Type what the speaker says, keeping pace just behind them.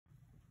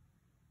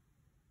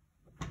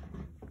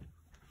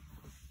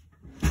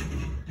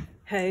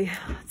Hey,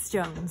 it's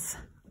Jones.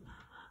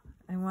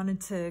 I wanted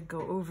to go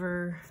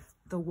over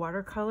the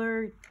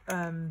watercolor.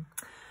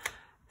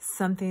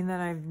 Something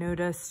that I've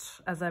noticed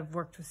as I've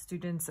worked with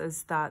students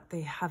is that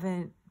they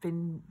haven't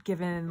been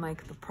given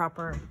like the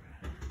proper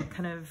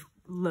kind of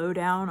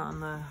lowdown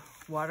on the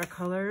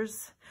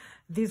watercolors.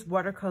 These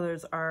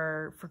watercolors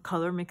are for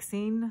color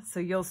mixing. So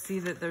you'll see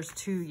that there's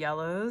two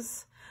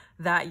yellows,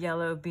 that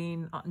yellow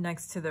being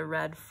next to the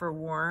red for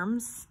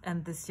warms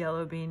and this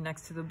yellow being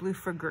next to the blue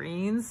for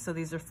greens. So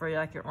these are for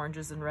like your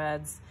oranges and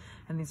reds,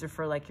 and these are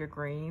for like your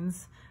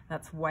greens.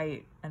 That's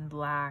white and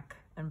black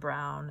and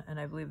brown, and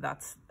I believe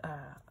that's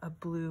a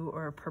blue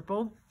or a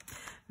purple.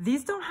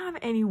 These don't have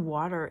any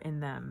water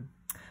in them.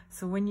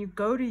 So when you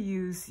go to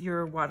use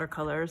your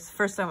watercolors,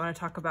 first I want to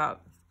talk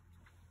about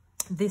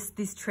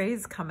these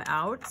trays come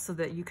out so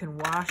that you can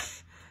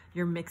wash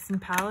your mixing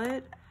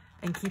palette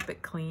and keep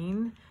it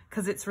clean,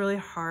 because it's really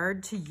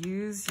hard to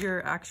use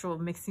your actual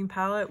mixing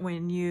palette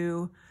when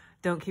you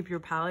don't keep your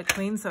palette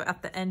clean. So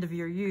at the end of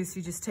your use,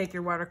 you just take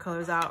your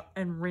watercolors out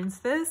and rinse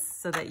this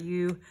so that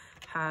you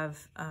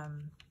have a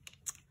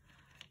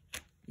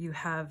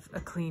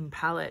clean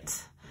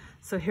palette.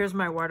 So here's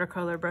my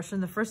watercolor brush,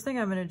 and the first thing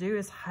I'm going to do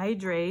is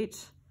hydrate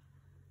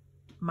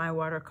my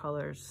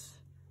watercolors.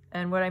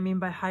 And what I mean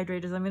by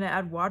hydrate is I'm going to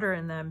add water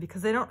in them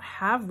because they don't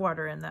have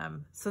water in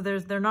them. So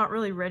they're not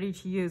really ready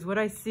to use. What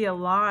I see a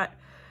lot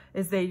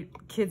is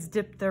kids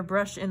dip their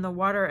brush in the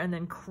water and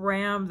then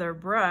cram their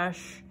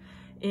brush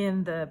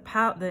in the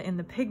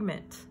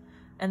pigment.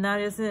 And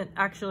that isn't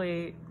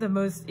actually the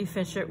most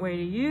efficient way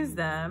to use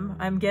them.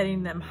 I'm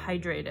getting them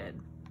hydrated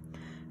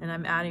and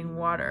I'm adding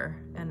water.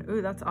 And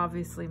ooh, that's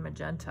obviously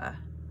magenta.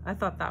 I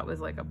thought that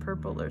was like a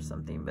purple or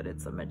something, but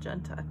it's a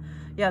magenta.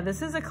 Yeah,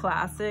 this is a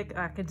classic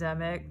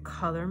academic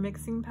color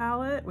mixing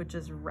palette, which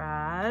is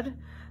rad.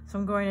 So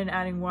I'm going and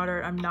adding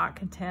water. I'm not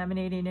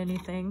contaminating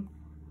anything.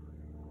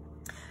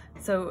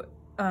 So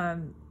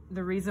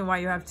the reason why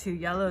you have two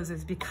yellows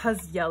is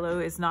because yellow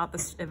is not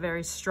a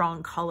very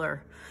strong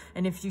color.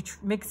 And if you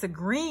mix a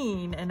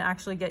green and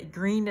actually get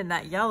green in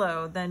that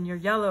yellow, then your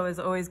yellow is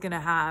always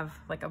gonna have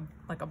like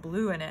a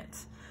blue in it.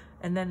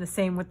 And then the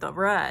same with the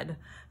red.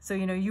 So,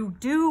 you know, you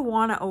do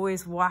want to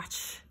always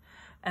watch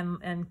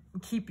and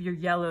keep your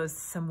yellows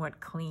somewhat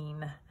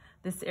clean.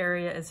 This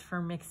area is for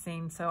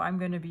mixing, so I'm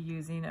going to be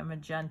using a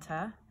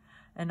magenta,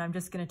 and I'm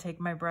just going to take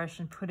my brush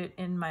and put it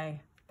in my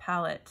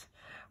palette.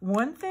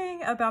 One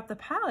thing about the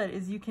palette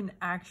is you can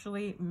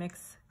actually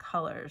mix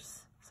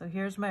colors. So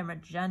here's my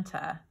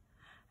magenta,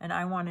 and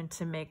I wanted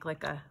to make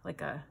like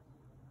a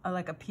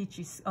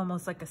peachy,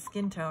 almost like a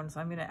skin tone. So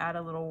I'm going to add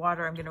a little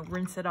water. I'm going to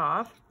rinse it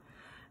off.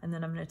 And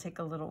then I'm going to take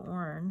a little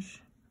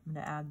orange. I'm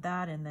going to add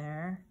that in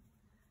there.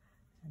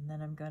 And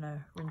then I'm going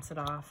to rinse it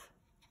off.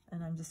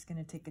 And I'm just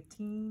going to take a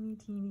teeny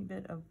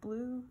bit of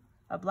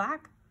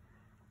black.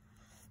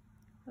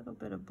 A little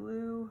bit of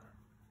blue.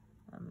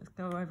 I'm just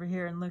going to go over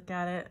here and look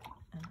at it.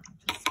 And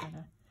I'm just going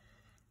to,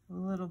 a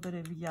little bit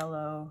of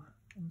yellow.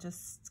 And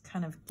just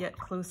kind of get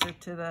closer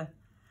to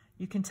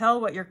you can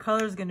tell what your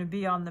color is going to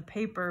be on the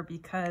paper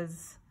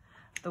because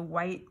the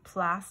white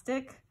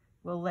plastic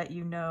will let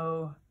you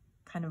know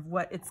kind of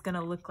what it's going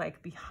to look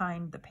like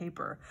behind the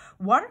paper.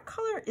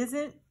 Watercolor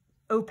isn't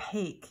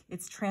opaque,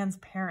 it's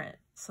transparent.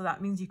 So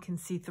that means you can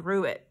see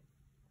through it.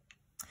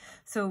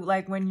 So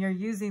like when you're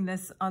using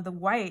this on the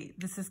white,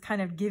 this is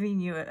kind of giving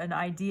you an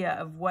idea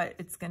of what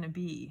it's going to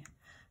be.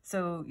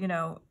 So, you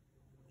know,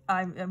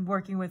 I'm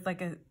working with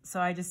so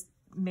I just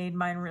made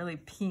mine really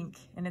pink,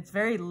 and it's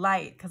very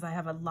light because I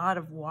have a lot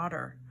of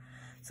water.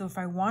 So if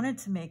I wanted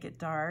to make it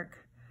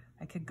dark,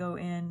 I could go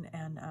in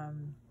and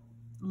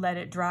let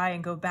it dry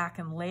and go back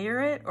and layer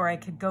it, or I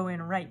could go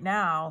in right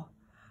now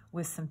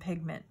with some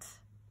pigment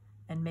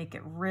and make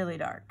it really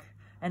dark.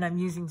 And I'm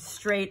using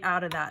straight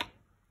out of that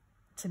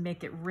to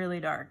make it really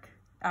dark.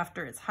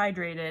 After it's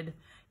hydrated,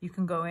 you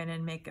can go in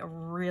and make a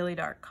really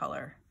dark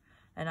color.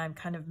 And I'm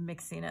kind of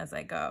mixing as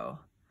I go.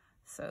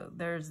 So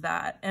there's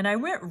that. And I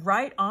went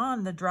right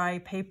on the dry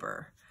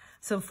paper.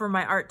 So for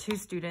my Art 2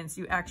 students,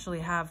 you actually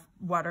have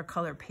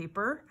watercolor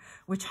paper,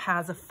 which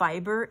has a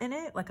fiber in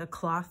it, like a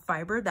cloth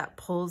fiber that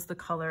pulls the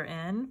color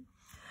in.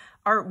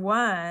 Art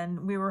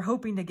 1, we were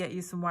hoping to get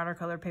you some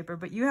watercolor paper,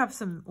 but you have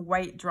some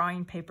white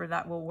drawing paper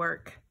that will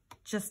work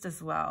just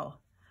as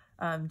well.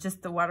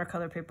 Just the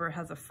watercolor paper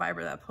has a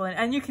fiber that pulls in.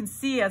 And you can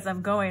see as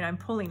I'm going, I'm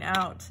pulling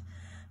out.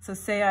 So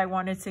say I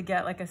wanted to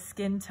get like a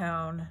skin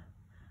tone,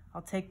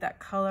 I'll take that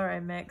color I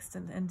mixed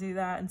and do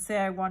that. And say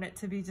I want it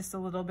to be just a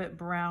little bit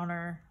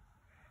browner.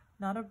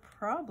 Not a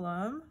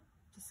problem,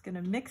 just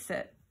gonna mix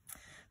it.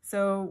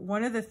 So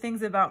one of the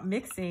things about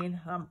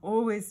mixing, I'm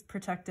always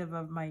protective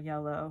of my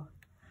yellow,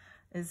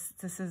 is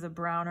this is a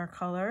browner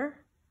color.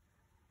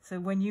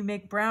 So when you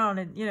make brown,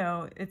 and you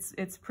know,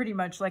 it's pretty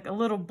much like a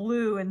little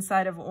blue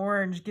inside of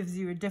orange gives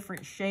you a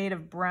different shade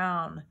of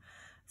brown.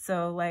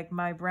 So like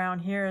my brown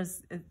here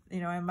is,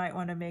 you know, I might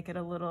wanna make it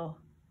a little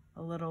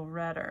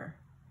redder.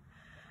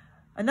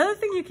 Another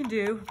thing you can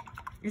do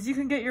is you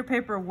can get your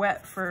paper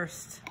wet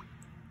first.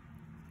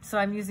 So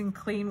I'm using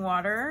clean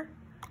water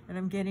and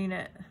I'm getting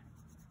it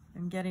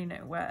and getting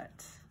it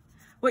wet.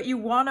 What you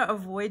want to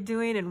avoid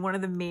doing, and one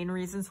of the main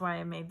reasons why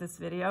I made this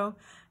video,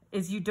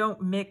 is you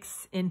don't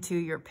mix into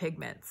your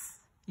pigments.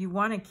 You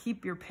want to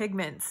keep your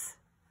pigments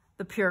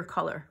the pure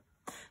color.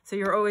 So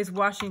you're always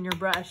washing your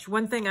brush.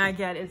 One thing I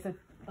get is a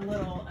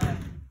little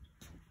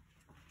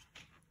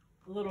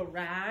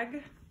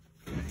rag.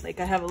 Like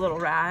I have a little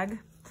rag.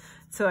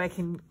 So I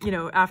can, you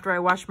know, after I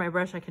wash my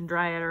brush, I can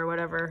dry it or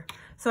whatever.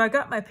 So I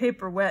got my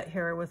paper wet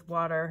here with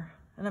water,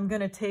 and I'm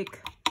gonna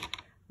take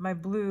my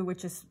blue,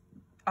 which is,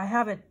 I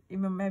haven't,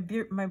 even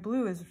my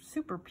blue is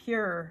super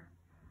pure.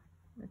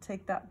 I'm gonna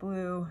take that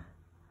blue.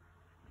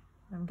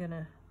 I'm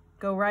gonna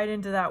go right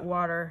into that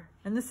water.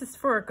 And this is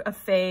for a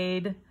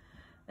fade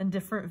and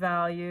different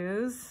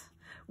values.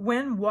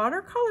 When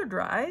watercolor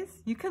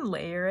dries, you can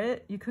layer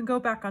it. You can go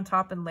back on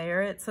top and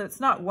layer it. So it's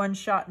not one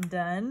shot and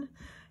done.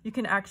 You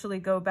can actually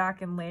go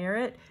back and layer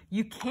it.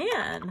 You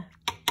can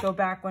go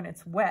back when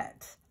it's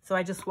wet. So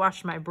I just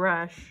washed my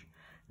brush.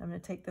 I'm gonna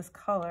take this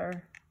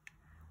color,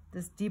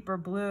 this deeper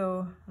blue,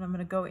 and I'm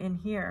gonna go in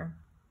here.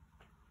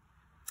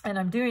 And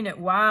I'm doing it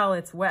while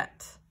it's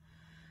wet.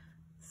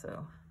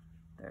 So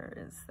there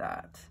is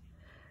that.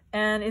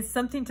 And it's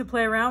something to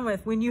play around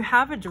with. When you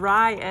have a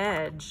dry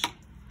edge,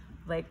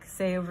 like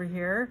say over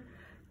here,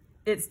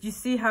 you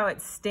see how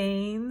it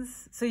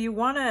stains. So you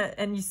wanna,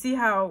 and you see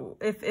how,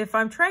 if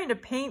I'm trying to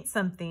paint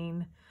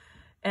something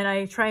and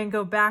I try and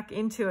go back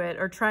into it,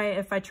 or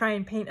if I try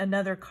and paint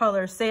another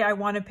color, say I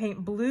wanna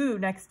paint blue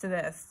next to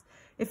this.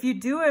 If you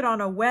do it on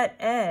a wet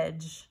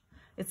edge,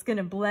 it's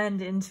gonna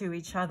blend into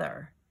each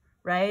other,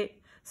 right?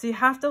 So you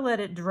have to let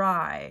it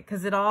dry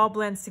because it all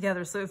blends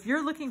together. So if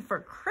you're looking for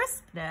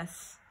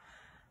crispness,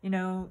 you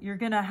know, you're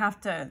gonna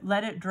have to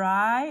let it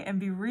dry and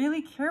be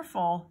really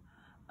careful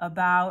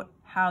about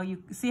how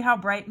you see how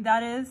bright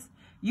that is.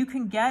 You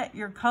can get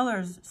your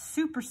colors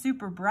super,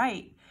 super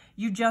bright.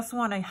 You just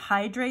want to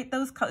hydrate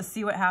those colors.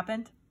 See what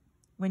happened?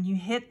 When you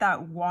hit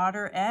that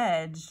water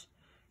edge,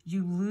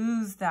 you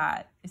lose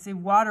that. See,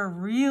 water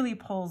really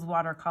pulls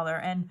watercolor,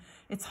 and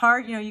it's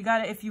hard, you know, you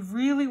gotta, if you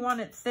really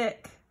want it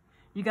thick,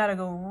 you gotta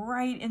go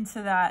right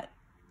into that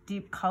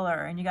deep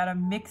color, and you gotta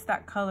mix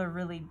that color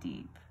really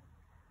deep.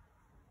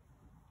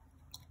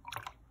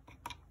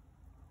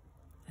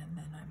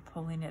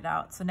 Pulling it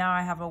out. So now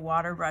I have a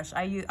water brush.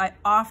 I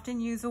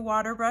often use a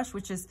water brush,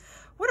 which is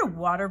what a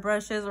water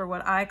brush is, or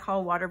what I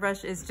call water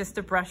brush, is just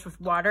a brush with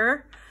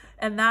water.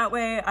 And that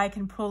way I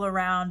can pull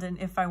around, and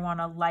if I want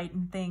to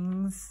lighten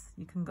things,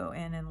 you can go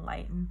in and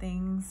lighten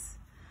things.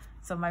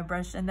 So my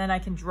brush, and then I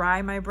can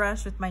dry my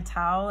brush with my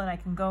towel, and I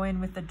can go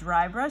in with the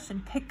dry brush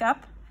and pick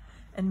up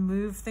and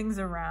move things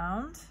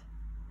around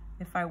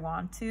if I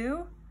want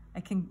to.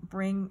 I can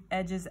bring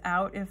edges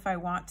out if I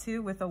want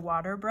to with a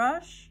water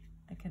brush.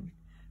 I can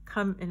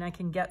come and I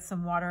can get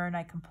some water, and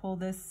I can pull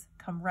this,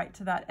 come right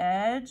to that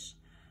edge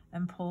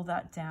and pull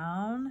that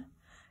down.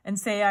 And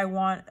say I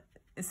want,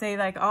 say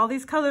like all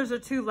these colors are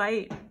too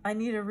light, I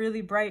need a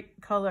really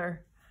bright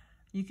color.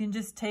 You can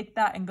just take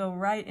that and go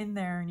right in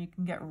there, and you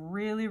can get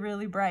really,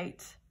 really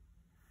bright.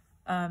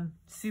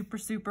 Super,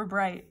 super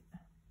bright.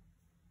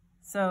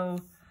 So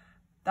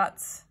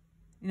that's,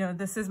 you know,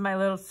 this is my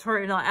little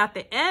tutorial. Now at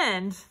the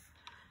end,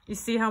 you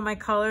see how my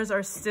colors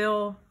are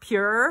still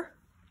pure?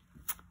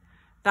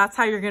 That's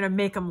how you're gonna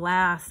make them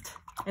last.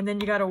 And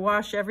then you gotta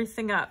wash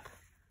everything up.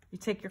 You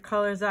take your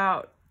colors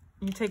out,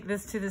 you take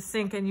this to the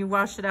sink and you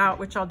wash it out,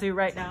 which I'll do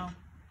right now.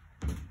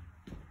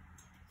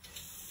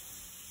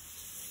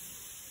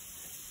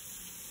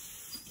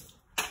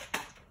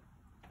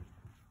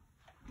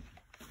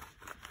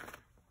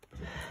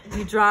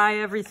 You dry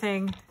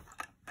everything,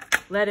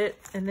 let it,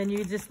 and then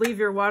you just leave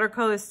your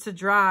watercolors to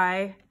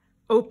dry,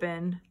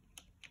 open.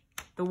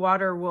 The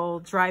water will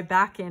dry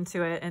back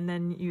into it, and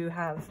then you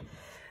have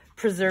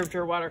preserved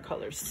your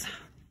watercolors.